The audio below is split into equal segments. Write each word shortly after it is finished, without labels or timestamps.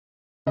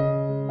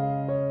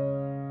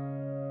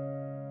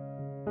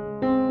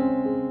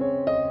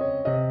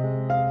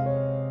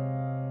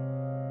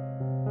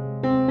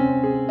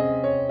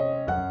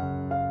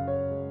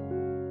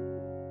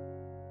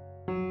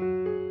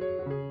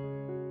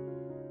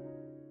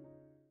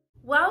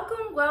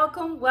Welcome,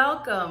 welcome,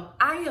 welcome.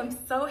 I am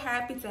so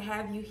happy to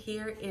have you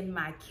here in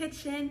my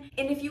kitchen.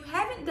 And if you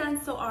haven't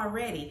done so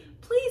already,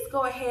 please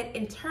go ahead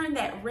and turn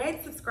that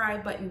red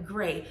subscribe button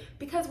gray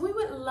because we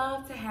would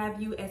love to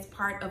have you as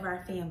part of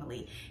our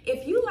family.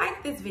 If you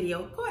like this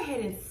video, go ahead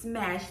and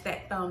smash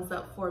that thumbs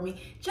up for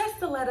me just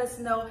to let us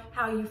know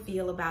how you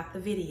feel about the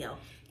video.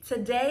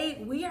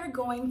 Today, we are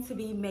going to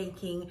be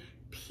making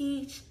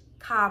peach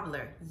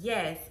cobbler.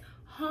 Yes,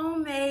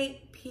 homemade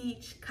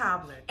peach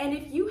cobbler. And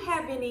if you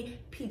have any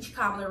peach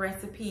cobbler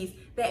recipes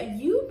that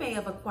you may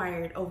have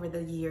acquired over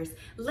the years,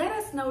 let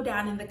us know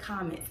down in the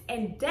comments,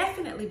 and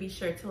definitely be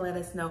sure to let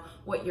us know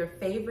what your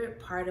favorite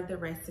part of the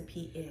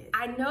recipe is.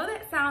 I know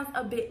that sounds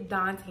a bit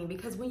daunting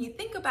because when you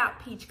think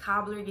about peach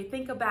cobbler, you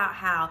think about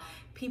how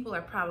people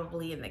are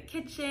probably in the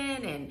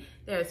kitchen and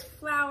there's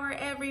flour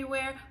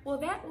everywhere. Well,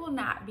 that will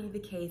not be the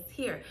case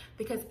here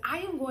because I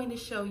am going to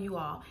show you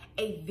all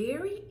a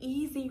very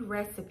easy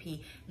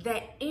recipe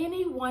that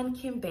anyone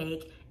can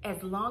bake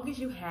as long as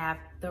you have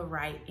the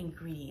right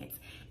ingredients.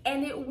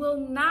 And it will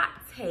not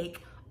take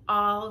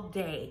all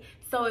day.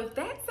 So if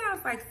that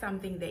sounds like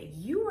something that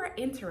you are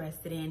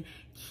interested in,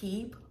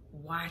 keep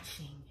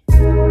watching.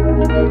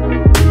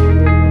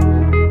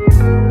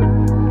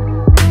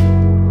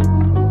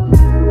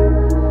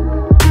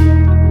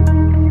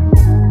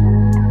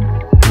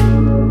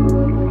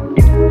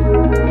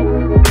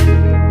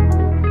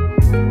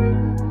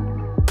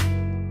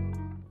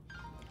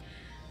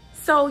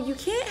 So you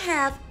can't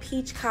have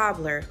peach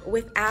cobbler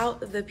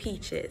without the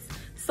peaches.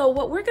 So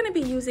what we're going to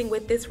be using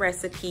with this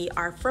recipe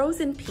are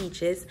frozen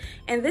peaches,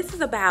 and this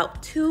is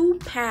about 2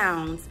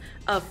 pounds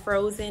of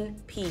frozen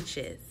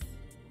peaches.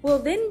 We'll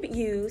then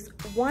use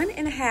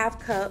 1.5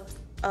 cups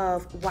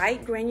of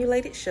white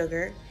granulated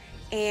sugar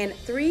and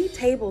 3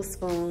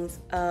 tablespoons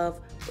of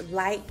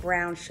light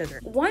brown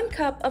sugar, 1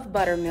 cup of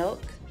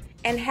buttermilk,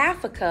 and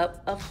 1/2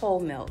 cup of whole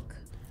milk,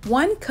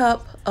 1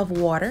 cup of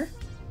water,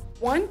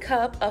 1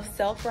 cup of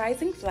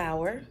self-rising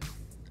flour,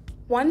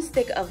 1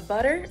 stick of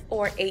butter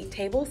or 8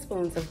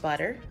 tablespoons of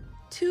butter,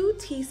 2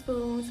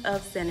 teaspoons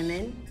of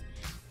cinnamon,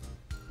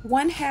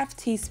 1/2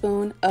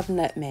 teaspoon of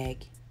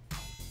nutmeg,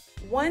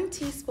 1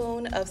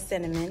 teaspoon of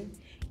cinnamon,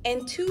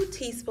 and 2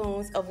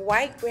 teaspoons of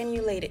white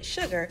granulated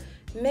sugar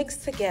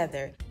mixed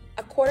together,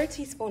 1/4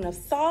 teaspoon of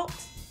salt,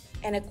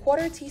 and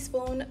 1/4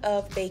 teaspoon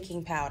of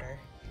baking powder,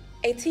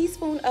 a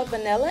teaspoon of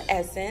vanilla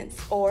essence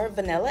or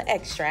vanilla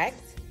extract,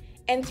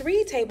 and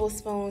 3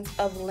 tablespoons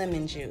of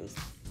lemon juice,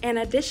 an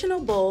additional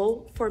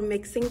bowl for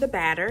mixing the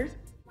batter,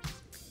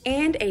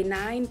 and a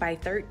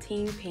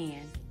 9x13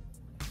 pan.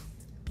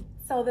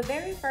 So the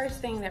very first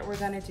thing that we're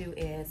going to do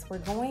is we're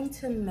going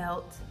to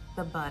melt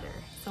the butter.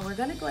 So we're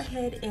going to go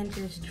ahead and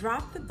just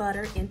drop the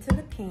butter into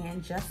the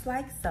pan just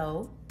like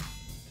so.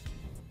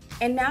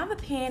 And now the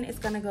pan is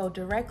going to go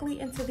directly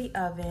into the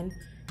oven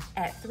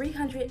at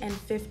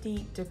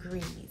 350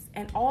 degrees.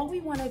 And all we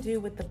want to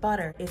do with the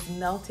butter is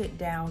melt it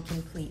down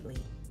completely.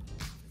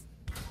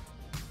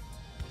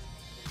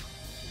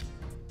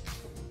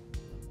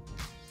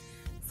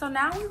 So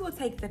now we will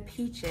take the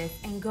peaches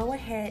and go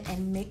ahead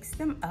and mix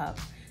them up.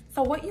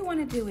 So what you want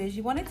to do is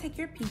you want to take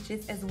your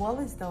peaches as well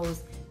as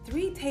those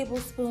 3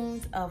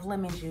 tablespoons of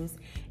lemon juice,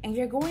 and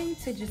you're going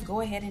to just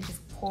go ahead and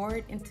just pour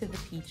it into the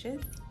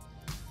peaches.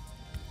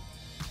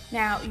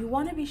 Now, you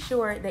want to be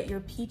sure that your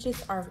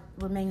peaches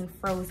remain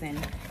frozen.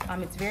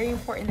 It's very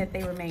important that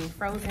they remain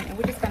frozen, and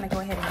we're just going to go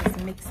ahead and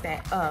just mix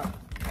that up.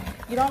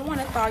 You don't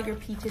want to thaw your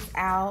peaches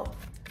out.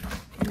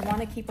 You want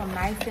to keep them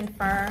nice and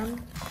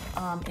firm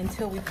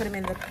until we put them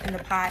in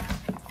the pot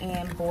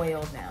and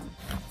boil them.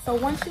 So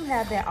once you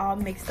have that all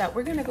mixed up,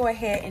 we're going to go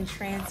ahead and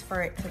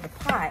transfer it to the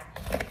pot,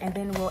 and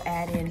then we'll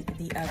add in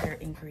the other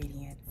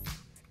ingredients.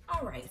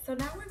 All right, so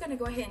now we're gonna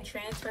go ahead and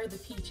transfer the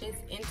peaches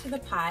into the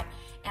pot,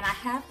 and I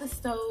have the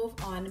stove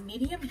on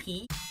medium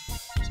heat.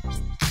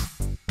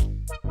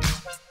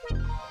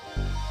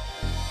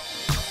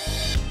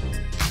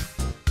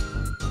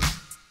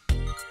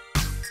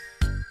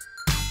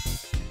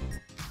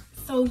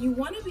 So you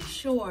wanna be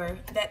sure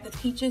that the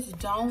peaches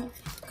don't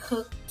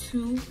cook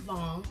too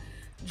long,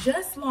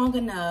 just long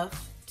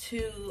enough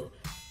to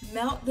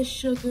melt the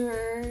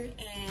sugar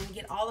and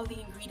get all of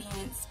the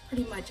ingredients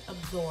pretty much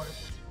absorbed.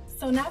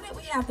 So now that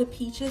we have the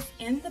peaches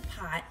in the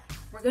pot,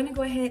 we're gonna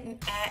go ahead and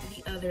add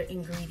the other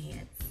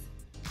ingredients.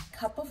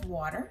 Cup of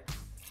water,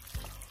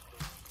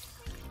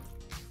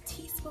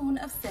 teaspoon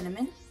of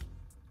cinnamon,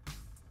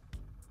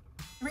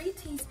 3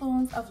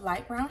 teaspoons of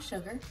light brown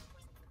sugar,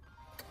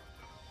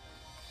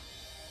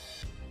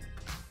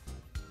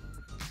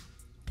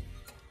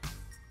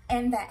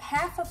 and that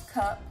 1/2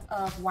 cup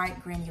of white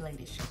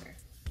granulated sugar.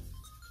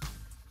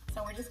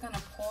 So we're just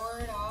gonna pour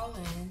it all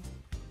in.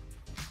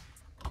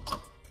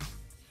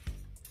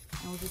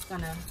 And we're just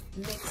gonna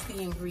mix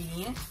the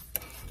ingredients.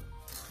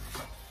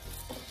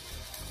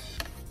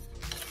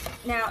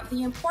 Now,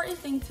 the important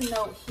thing to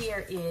note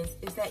here is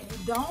that you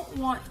don't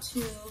want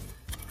to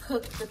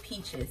cook the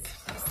peaches.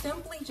 You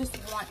simply just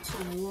want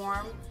to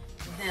warm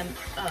them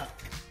up.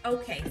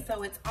 Okay,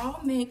 so it's all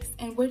mixed,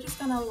 and we're just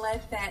gonna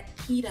let that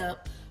heat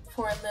up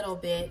for a little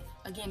bit.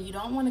 Again, you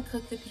don't want to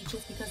cook the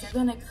peaches because they're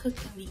gonna cook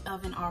in the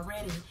oven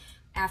already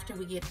after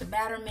we get the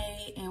batter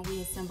made and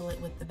we assemble it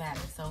with the batter.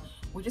 So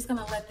we're just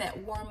gonna let that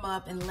warm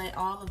up and let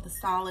all of the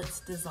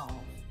solids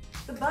dissolve.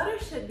 The butter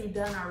should be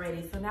done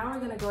already, so now we're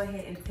gonna go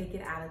ahead and take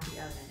it out of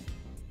the oven.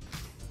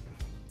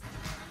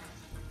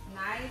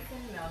 Nice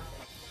and melted.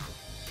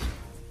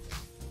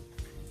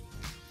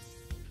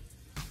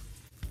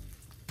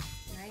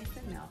 Nice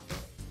and melted.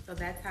 So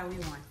that's how we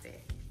want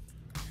it.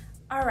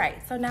 All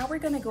right, so now we're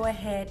gonna go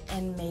ahead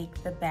and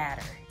make the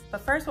batter.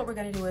 But first what we're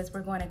gonna do is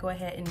we're gonna go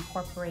ahead and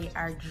incorporate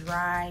our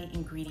dry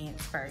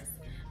ingredients first.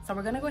 So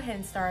we're gonna go ahead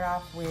and start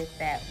off with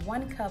that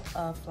 1 cup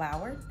of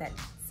flour, that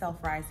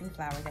self-rising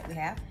flour that we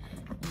have.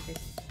 You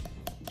just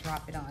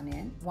drop it on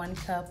in. 1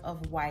 cup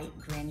of white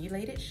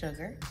granulated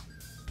sugar.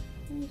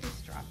 And you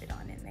just drop it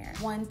on in there.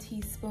 1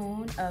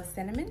 teaspoon of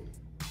cinnamon.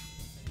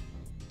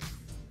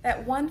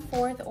 That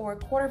 1/4 or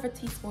 1/4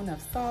 teaspoon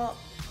of salt.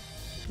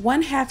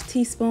 1/2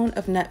 teaspoon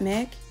of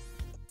nutmeg.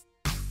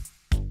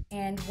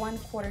 And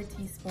 1/4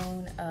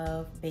 teaspoon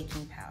of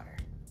baking powder.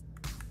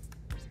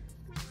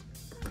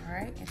 All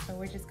right, and so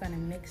we're just gonna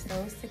mix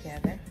those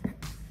together.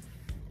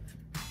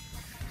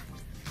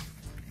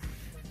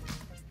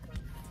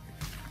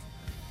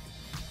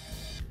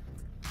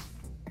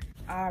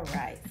 All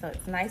right, so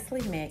it's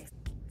nicely mixed.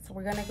 So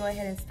we're gonna go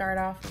ahead and start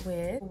off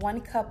with 1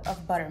 cup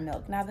of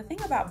buttermilk. Now the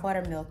thing about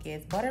buttermilk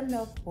is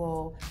buttermilk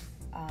will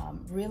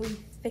really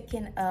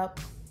thicken up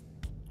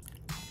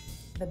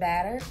the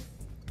batter.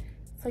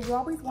 So you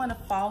always wanna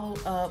follow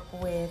up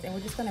with, and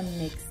we're just gonna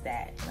mix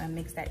that. We're gonna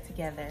mix that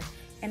together.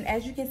 And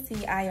as you can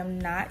see, I am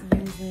not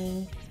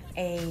using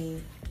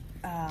a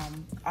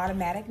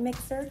automatic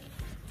mixer.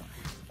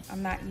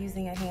 I'm not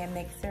using a hand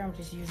mixer, I'm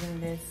just using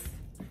this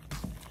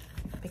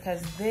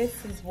because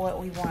this is what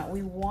we want.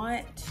 We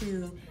want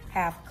to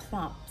have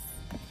clumps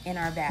in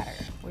our batter.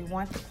 We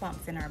want the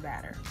clumps in our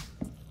batter,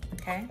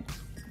 okay?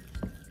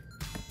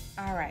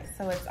 All right,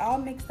 so it's all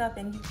mixed up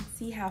and you can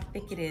see how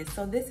thick it is.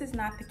 So this is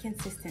not the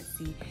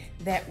consistency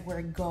that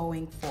we're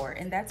going for.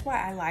 And that's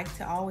why I like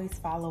to always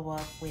follow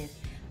up with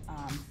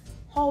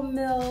whole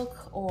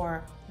milk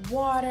or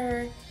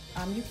water.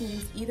 You can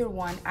use either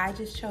one. I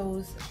just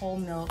chose whole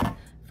milk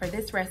for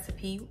this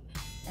recipe.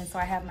 And so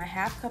I have my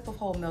 1/2 cup of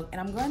whole milk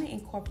and I'm going to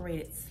incorporate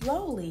it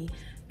slowly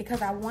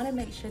because I want to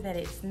make sure that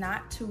it's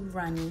not too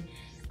runny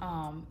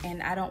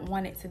and I don't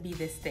want it to be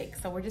this thick.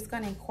 So we're just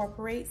going to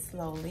incorporate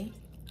slowly.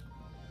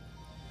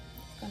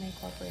 Gonna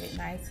incorporate it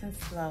nice and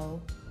slow.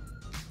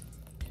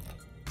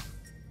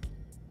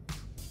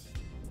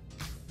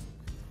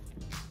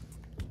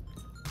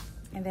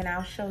 And then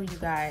I'll show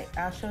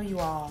you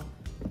all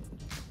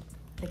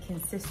the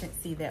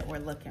consistency that we're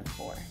looking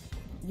for.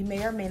 You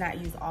may or may not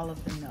use all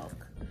of the milk.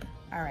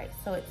 All right,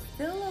 so it's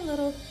still a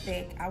little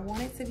thick. I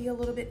want it to be a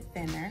little bit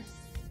thinner.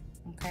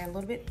 Okay, a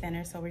little bit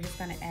thinner, so we're just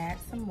gonna add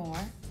some more.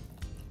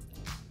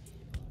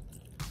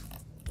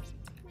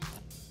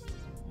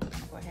 I'm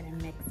gonna go ahead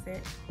and mix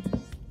it.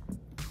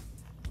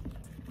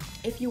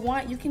 If you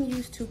want, you can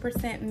use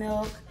 2%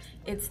 milk.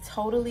 It's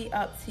totally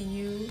up to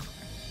you.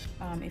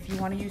 If you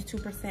want to use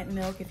 2%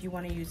 milk, if you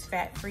want to use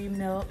fat-free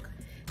milk,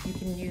 you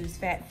can use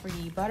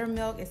fat-free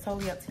buttermilk. It's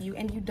totally up to you.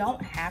 And you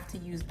don't have to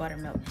use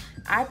buttermilk.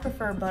 I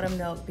prefer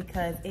buttermilk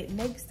because it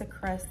makes the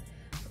crust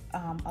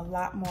a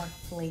lot more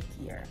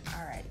flakier.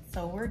 All right,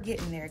 so we're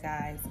getting there,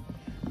 guys.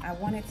 I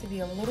want it to be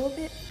a little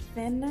bit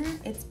thinner.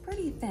 It's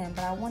pretty thin,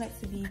 but I want it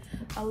to be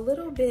a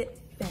little bit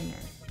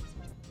thinner.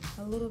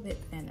 A little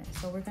bit thinner.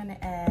 So we're gonna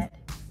add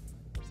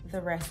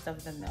the rest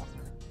of the milk.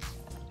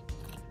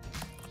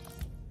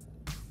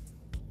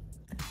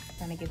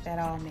 Gonna get that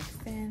all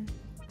mixed in.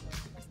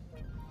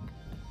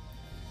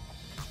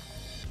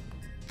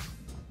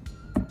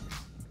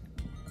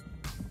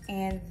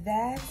 And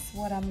that's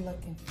what I'm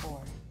looking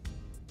for.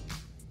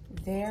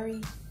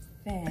 Very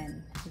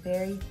thin,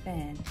 very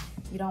thin.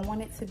 You don't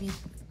want it to be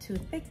too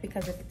thick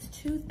because if it's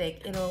too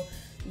thick,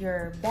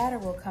 your batter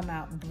will come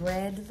out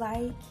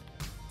bread-like,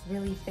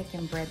 really thick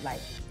and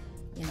bread-like,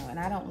 you know, and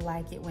I don't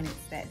like it when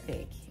it's that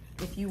thick.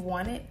 If you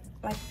want it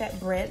like that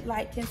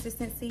bread-like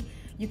consistency,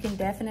 you can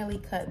definitely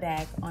cut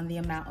back on the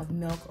amount of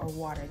milk or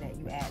water that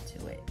you add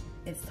to it.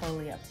 It's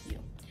totally up to you.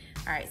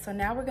 All right, so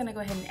now we're gonna go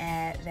ahead and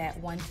add that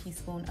 1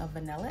 teaspoon of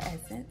vanilla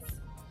essence.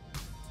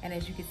 And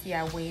as you can see,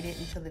 I waited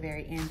until the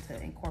very end to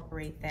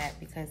incorporate that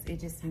because it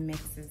just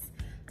mixes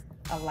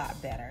a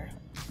lot better.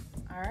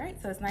 All right,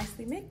 so it's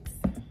nicely mixed.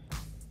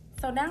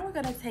 So now we're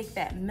gonna take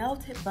that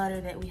melted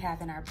butter that we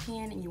have in our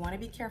pan, and you wanna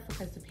be careful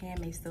because the pan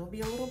may still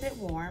be a little bit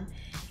warm.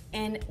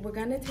 And we're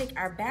gonna take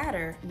our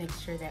batter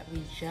mixture that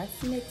we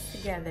just mixed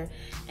together,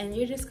 and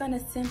you're just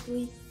gonna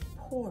simply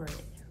pour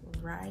it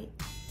right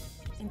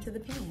into the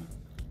pan.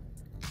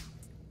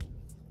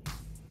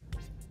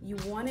 You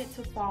want it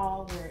to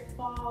fall where it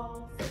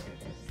falls.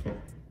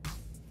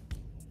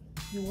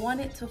 You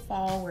want it to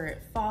fall where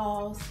it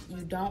falls.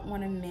 You don't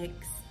wanna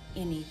mix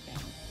anything,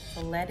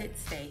 so let it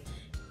stay.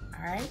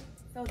 All right,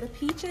 so the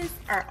peaches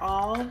are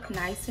all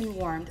nice and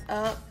warmed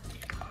up.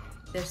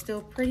 They're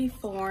still pretty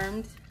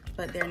formed,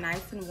 but they're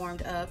nice and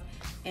warmed up.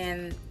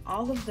 and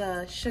all of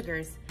the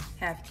sugars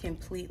have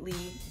completely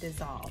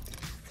dissolved.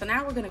 So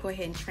now we're gonna go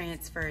ahead and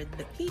transfer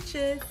the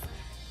peaches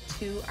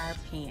to our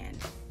pan.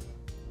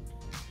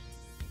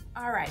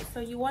 All right, so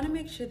you wanna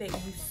make sure that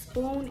you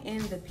spoon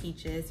in the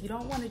peaches. You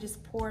don't wanna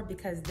just pour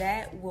because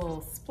that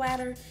will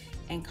splatter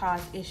and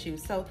cause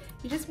issues. So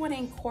you just wanna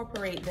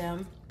incorporate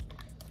them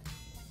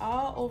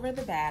all over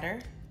the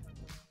batter.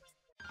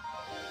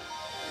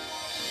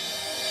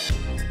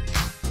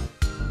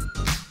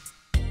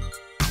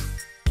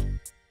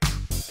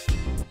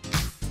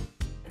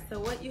 So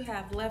what you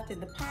have left in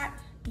the pot,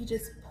 you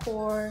just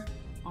pour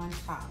on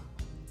top.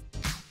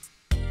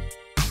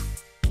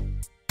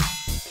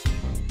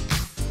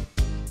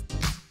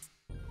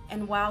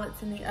 And while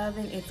it's in the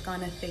oven, it's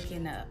gonna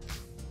thicken up.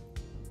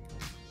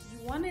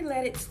 You wanna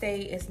let it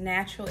stay as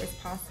natural as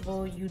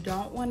possible. You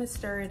don't wanna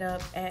stir it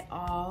up at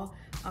all.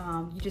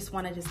 You just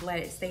wanna just let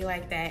it stay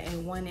like that.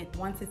 And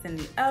once it's in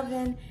the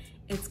oven,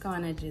 it's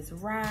gonna just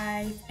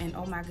rise, and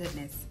oh my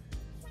goodness.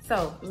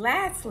 So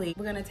lastly,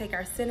 we're gonna take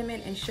our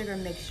cinnamon and sugar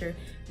mixture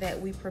that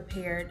we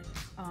prepared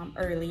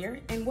earlier.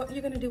 And what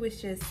you're gonna do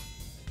is just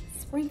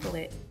sprinkle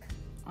it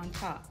on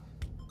top.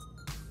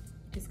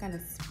 Just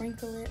gonna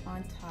sprinkle it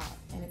on top,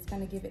 and it's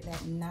gonna give it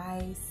that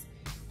nice,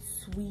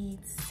 sweet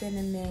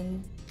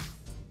cinnamon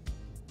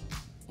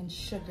and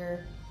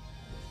sugar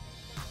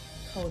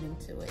coating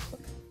to it.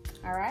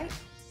 All right?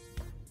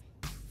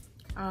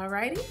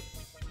 Alrighty.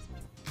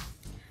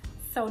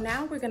 So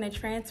now we're gonna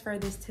transfer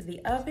this to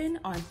the oven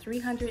on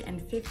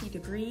 350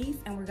 degrees,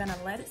 and we're gonna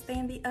let it stay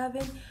in the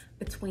oven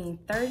between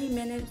 30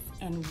 minutes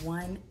and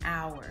 1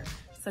 hour.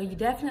 So you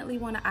definitely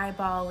wanna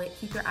eyeball it,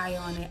 keep your eye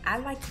on it. I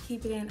like to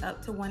keep it in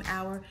up to 1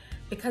 hour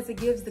because it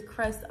gives the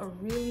crust a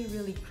really,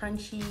 really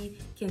crunchy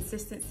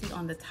consistency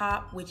on the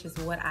top, which is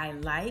what I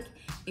like.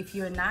 If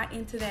you're not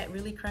into that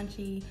really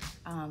crunchy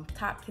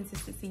top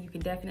consistency, you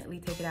can definitely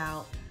take it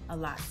out a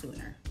lot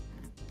sooner.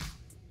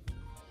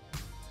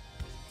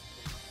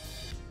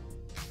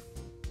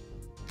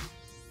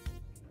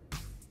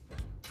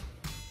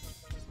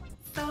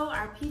 So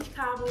our peach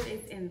cobbler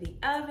is in the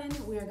oven.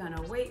 We're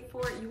gonna wait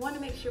for it. You wanna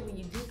make sure when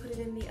you do put it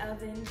in the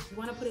oven, you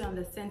wanna put it on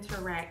the center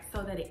rack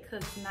so that it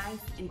cooks nice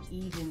and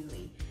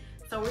evenly.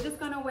 So we're just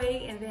gonna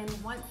wait, and then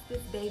once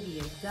this baby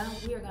is done,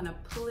 we are gonna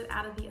pull it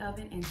out of the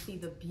oven and see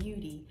the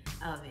beauty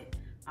of it.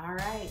 All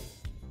right,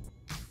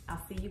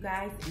 I'll see you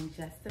guys in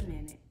just a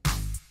minute.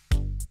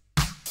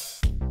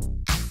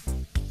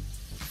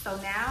 So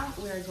now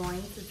we're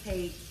going to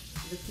take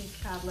the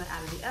peach cobbler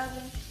out of the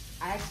oven.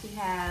 I actually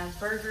have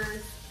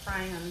burgers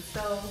frying on the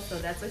stove, so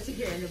that's what you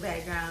hear in the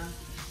background.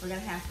 We're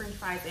gonna have french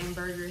fries and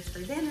burgers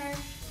for dinner,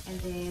 and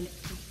then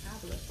peach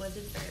cobbler for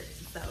dessert.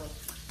 So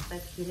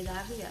let's get it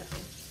out of the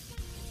oven.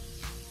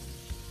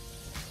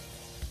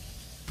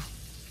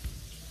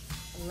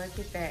 Look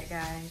at that,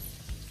 guys.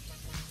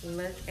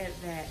 Look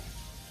at that.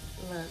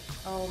 Look,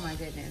 oh my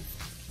goodness.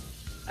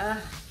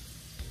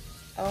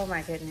 Oh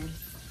my goodness.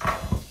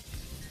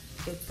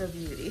 It's a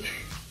beauty.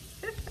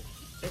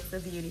 It's a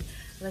beauty.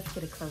 Let's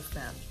get a close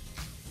up.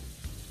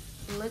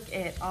 Look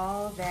at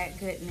all that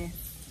goodness.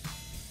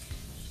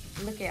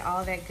 Look at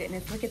all that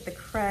goodness. Look at the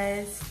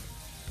crust.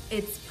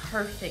 It's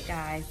perfect,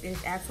 guys. It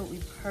is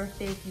absolutely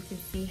perfect. You can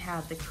see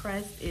how the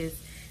crust is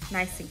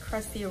nice and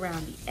crusty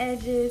around the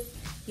edges.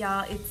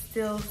 Y'all, it's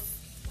still,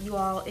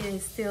 it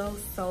is still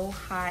so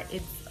hot.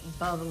 It's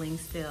bubbling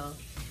still.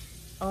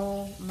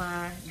 Oh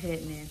my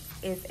goodness.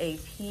 It's a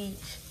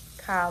peach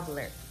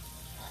cobbler.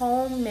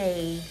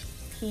 Homemade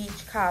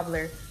peach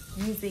cobbler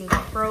using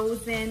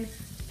frozen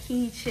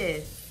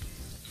peaches.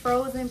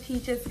 Frozen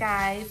peaches,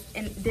 guys.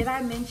 And did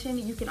I mention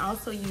you can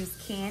also use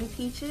canned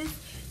peaches?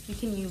 You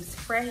can use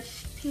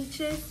fresh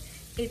peaches.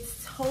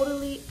 It's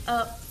totally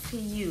up to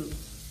you.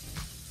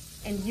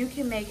 And you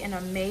can make an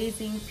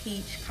amazing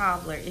peach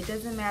cobbler. It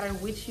doesn't matter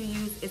which you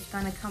use, it's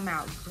gonna come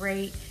out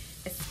great,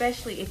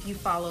 especially if you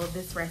follow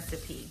this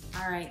recipe.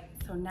 All right,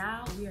 so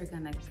now we are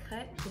gonna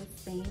cut this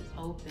thing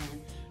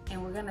open,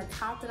 and we're gonna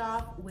top it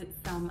off with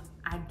some,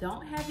 I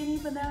don't have any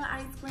vanilla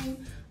ice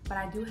cream, but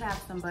I do have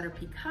some butter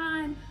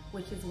pecan,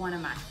 which is one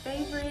of my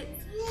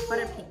favorites.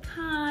 Butter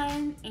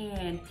pecan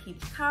and peach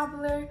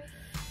cobbler.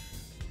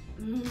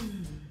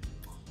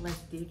 Let's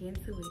dig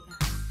into it,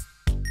 guys.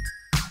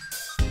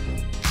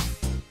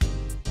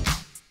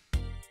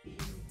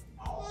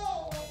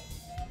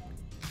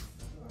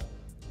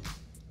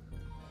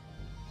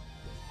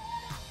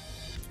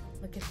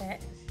 Look at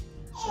that.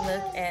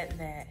 Look at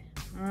that.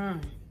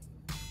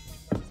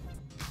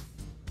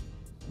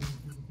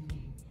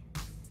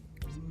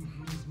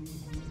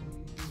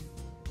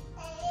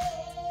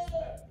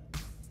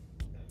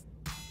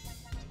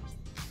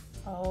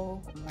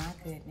 Oh my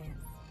goodness.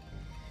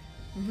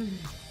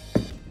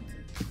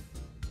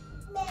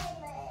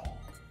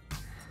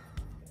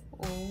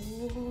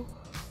 Oh,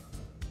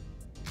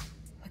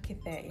 look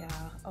at that,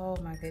 y'all. Oh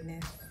my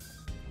goodness.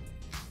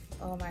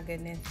 Oh my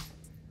goodness.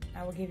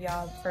 I will give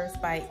y'all the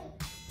first bite.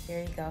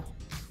 Here you go.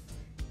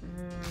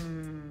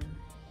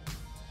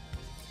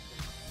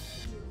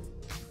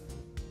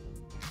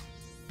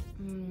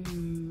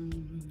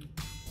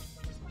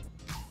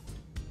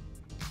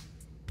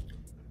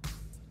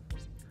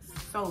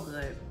 So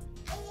good.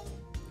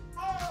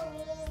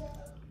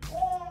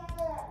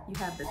 You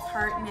have the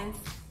tartness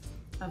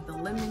of the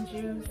lemon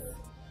juice,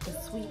 the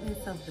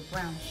sweetness of the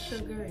brown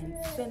sugar and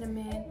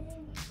cinnamon.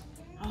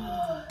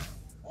 Oh.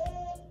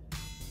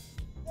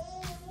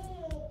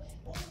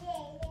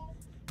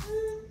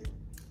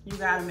 You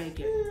gotta make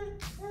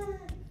it.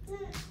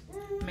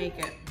 Make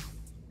it.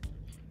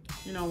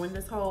 You know, when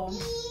this whole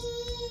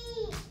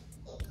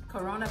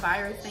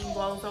coronavirus thing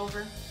blows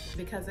over,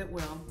 because it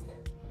will,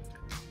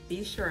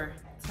 be sure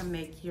to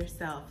make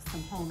yourself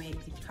some homemade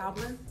peach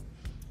cobbler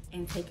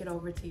and take it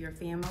over to your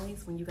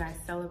families when you guys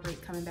celebrate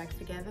coming back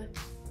together.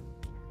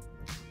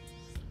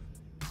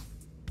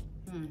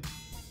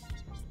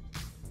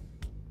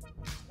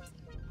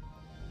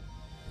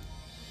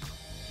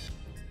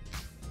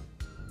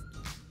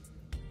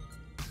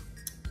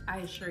 I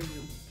assure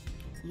you,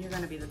 you're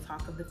gonna be the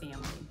talk of the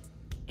family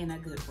in a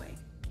good way.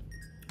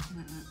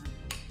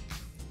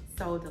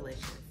 So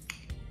delicious.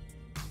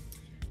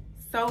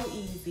 So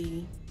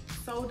easy,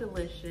 so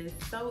delicious,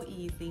 so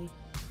easy.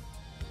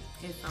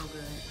 It's so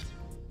good.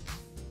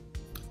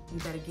 You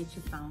better get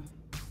you some.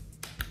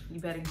 You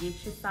better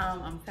get you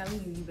some. I'm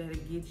telling you, you better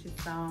get you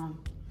some.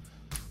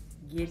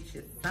 Get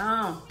you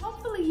some.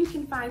 Hopefully you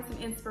can find some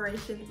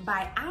inspiration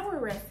by our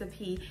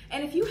recipe.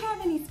 And if you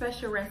have any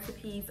special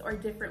recipes or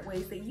different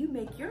ways that you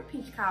make your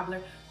peach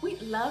cobbler,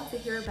 we'd love to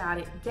hear about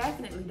it,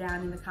 definitely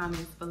down in the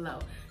comments below.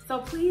 So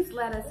please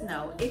let us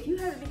know. If you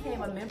haven't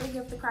become a member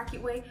of the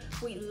Crockett Way,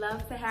 we'd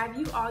love to have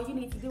you. All you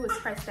need to do is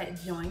press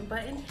that join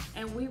button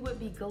and we would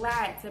be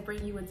glad to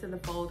bring you into the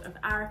fold of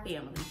our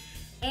family.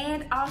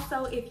 And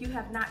also, if you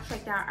have not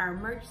checked out our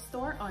merch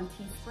store on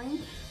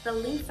Teespring, the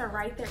links are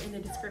right there in the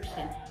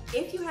description.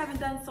 If you haven't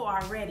done so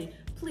already,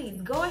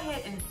 please go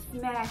ahead and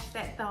smash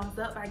that thumbs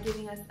up by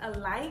giving us a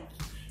like.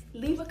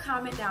 Leave a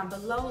comment down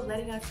below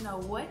letting us know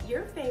what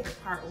your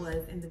favorite part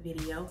was in the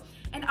video.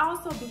 And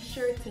also be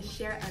sure to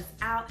share us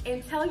out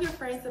and tell your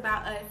friends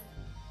about us.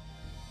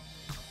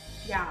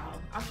 Y'all,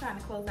 I'm trying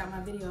to close out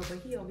my video, but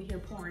he over here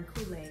pouring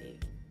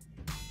Kool-Aid.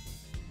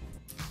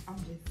 I'm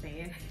just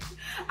saying.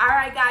 All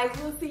right, guys,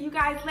 we'll see you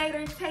guys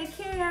later. Take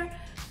care.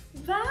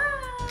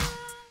 Bye.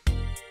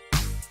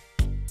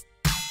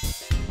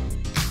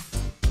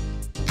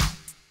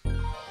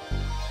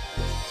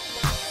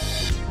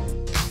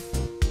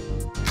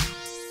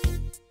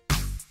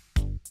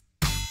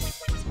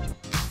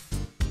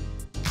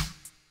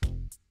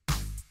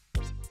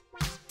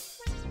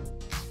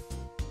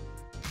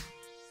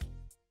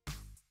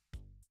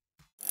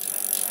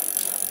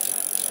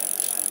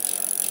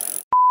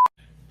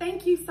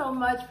 Thank you so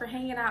much for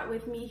hanging out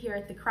with me here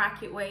at the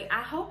Crockett Way.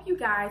 I hope you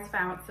guys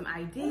found some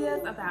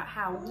ideas about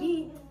how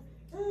we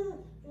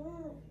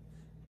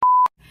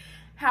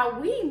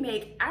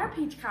make our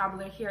peach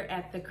cobbler here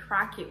at the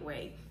Crockett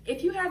Way.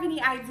 If you have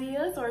any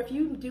ideas or if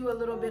you do a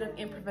little bit of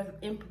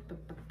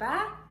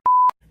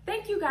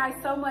thank you guys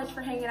so much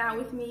for hanging out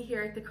with me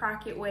here at the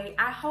Crockett Way.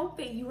 I hope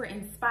that you were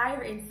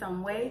inspired in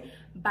some way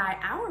by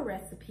our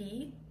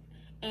recipe,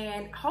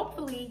 and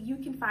hopefully you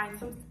can find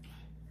some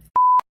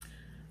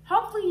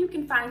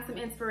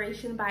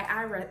inspiration by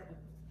our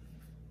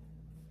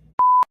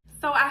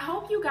So I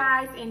hope you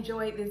guys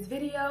enjoyed this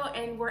video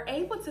and were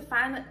able to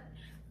find some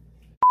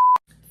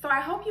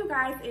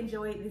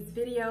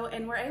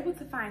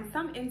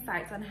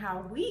insights on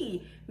how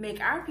we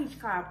make our peach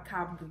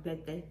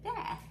cobbler.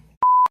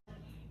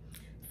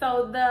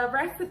 So the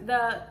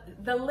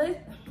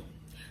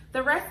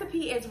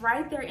recipe is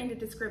right there in the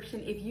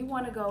description if you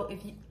want to go,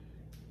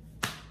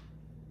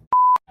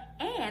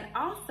 and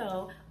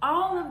also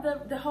all of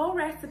the whole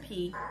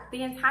recipe,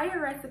 the entire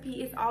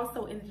recipe is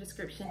also in the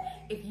description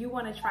if you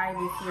want to try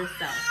this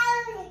yourself.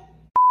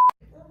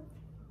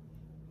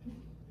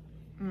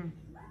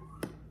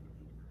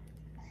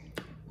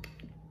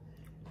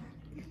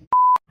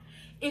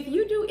 If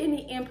you do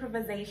any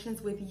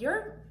improvisations with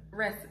your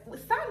recipe,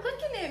 stop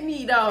looking at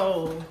me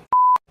though.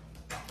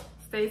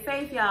 Stay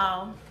safe,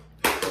 y'all.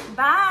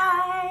 Bye.